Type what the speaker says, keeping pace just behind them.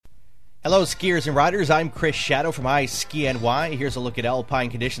Hello, skiers and riders. I'm Chris Shadow from iSki NY. Here's a look at alpine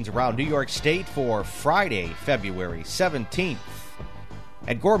conditions around New York State for Friday, February 17th.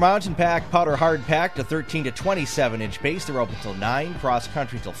 At Gore Mountain Pack, powder hard packed, a 13 to 27-inch base. They're open till 9, cross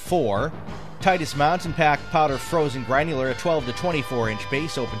country till 4. Titus Mountain Pack, powder frozen granular, a 12 to 24-inch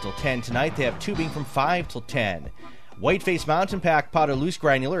base, open till 10 tonight. They have tubing from 5 till 10. Whiteface Mountain Pack, powder loose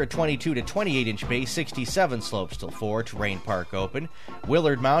granular, a 22 to 28-inch base, 67 slopes till 4, Terrain Park open.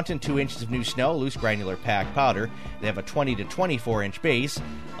 Willard Mountain, 2 inches of new snow, loose granular pack powder. They have a 20 to 24-inch base,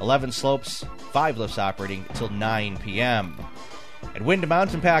 11 slopes, 5 lifts operating till 9 p.m. At Wyndham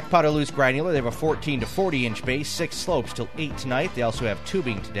Mountain Pack, powder loose granular, they have a 14 to 40-inch base, 6 slopes till 8 tonight. They also have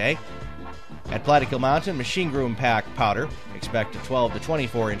tubing today. At Plattekill Mountain, Machine Room Pack powder, expect a 12 to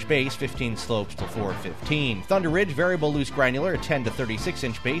 24-inch base, 15 slopes till 4:15. Thunder Ridge, variable loose granular, a 10 to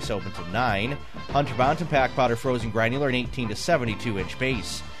 36-inch base, open till 9. Hunter Mountain Pack powder frozen granular, an 18 to 72-inch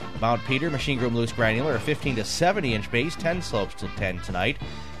base. Mount Peter, Machine Room loose granular, a 15 to 70-inch base, 10 slopes till 10 tonight.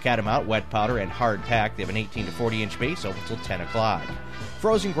 Catamount, wet powder, and hard pack, they have an 18 to 40-inch base, open till 10 o'clock.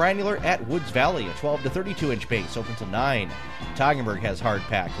 Frozen granular at Woods Valley, a 12 to 32-inch base, open till 9. Toggenburg has hard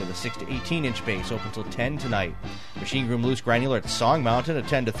pack with a 6 to 18-inch base, open till 10 tonight. Machine Room loose granular at Song Mountain, a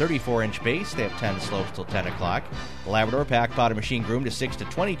 10 to 34-inch base. They have 10 slopes till 10 o'clock. Labrador Pack powder machine groomed a 6 to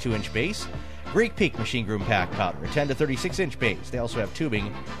 22-inch base. Greek Peak machine groom pack powder, a 10 to 36-inch base. They also have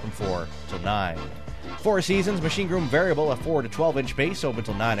tubing from 4 till 9. Four Seasons Machine Groom Variable, a 4 to 12-inch base, open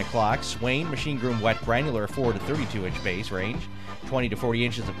till 9 o'clock. Swain Machine Groom Wet Granular, a 4 to 32-inch base range. 20 to 40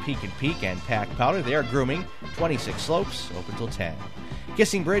 inches of Peak and Peak and pack powder. They are grooming, 26 slopes, open till 10.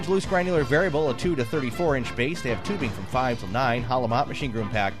 Kissing Bridge Loose Granular Variable, a 2 to 34-inch base. They have tubing from 5 till 9. Hollow Machine Groom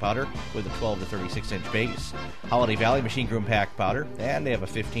Pack powder with a 12 to 36-inch base. Holiday Valley Machine Groom Pack powder, and they have a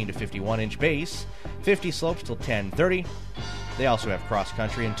 15 to 51-inch base. 50 slopes till 10:30. They also have cross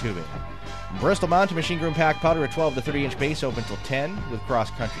country and tubing. Bristol Mountain Machine Groom Pack powder, a 12 to 30-inch base, open till 10, with cross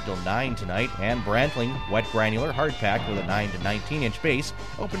country till 9 tonight. And Brantling Wet Granular Hard Pack with a 9 to 19-inch base,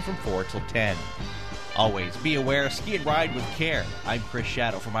 open from 4 till 10. Always be aware, ski and ride with care. I'm Chris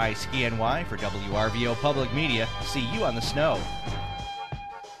Shadow from iSki NY for WRVO Public Media. See you on the snow.